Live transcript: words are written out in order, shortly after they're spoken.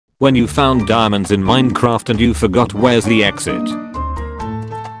When you found diamonds in Minecraft and you forgot where's the exit.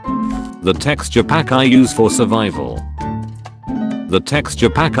 The texture pack I use for survival. The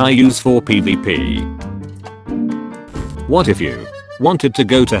texture pack I use for PvP. What if you wanted to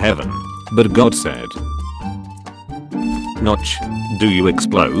go to heaven, but God said, Notch, do you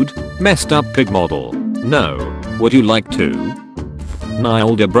explode? Messed up pig model. No, would you like to? My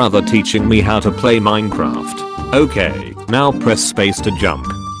older brother teaching me how to play Minecraft. Okay, now press space to jump.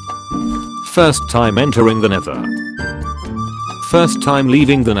 First time entering the nether. First time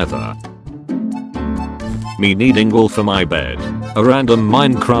leaving the nether. Me needing wool for my bed. A random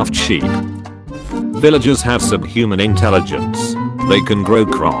Minecraft sheep. Villagers have subhuman intelligence. They can grow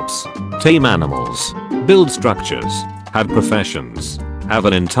crops, tame animals, build structures, have professions, have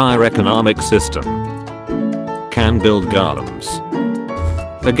an entire economic system. Can build golems.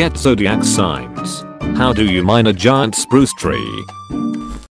 Forget zodiac signs. How do you mine a giant spruce tree?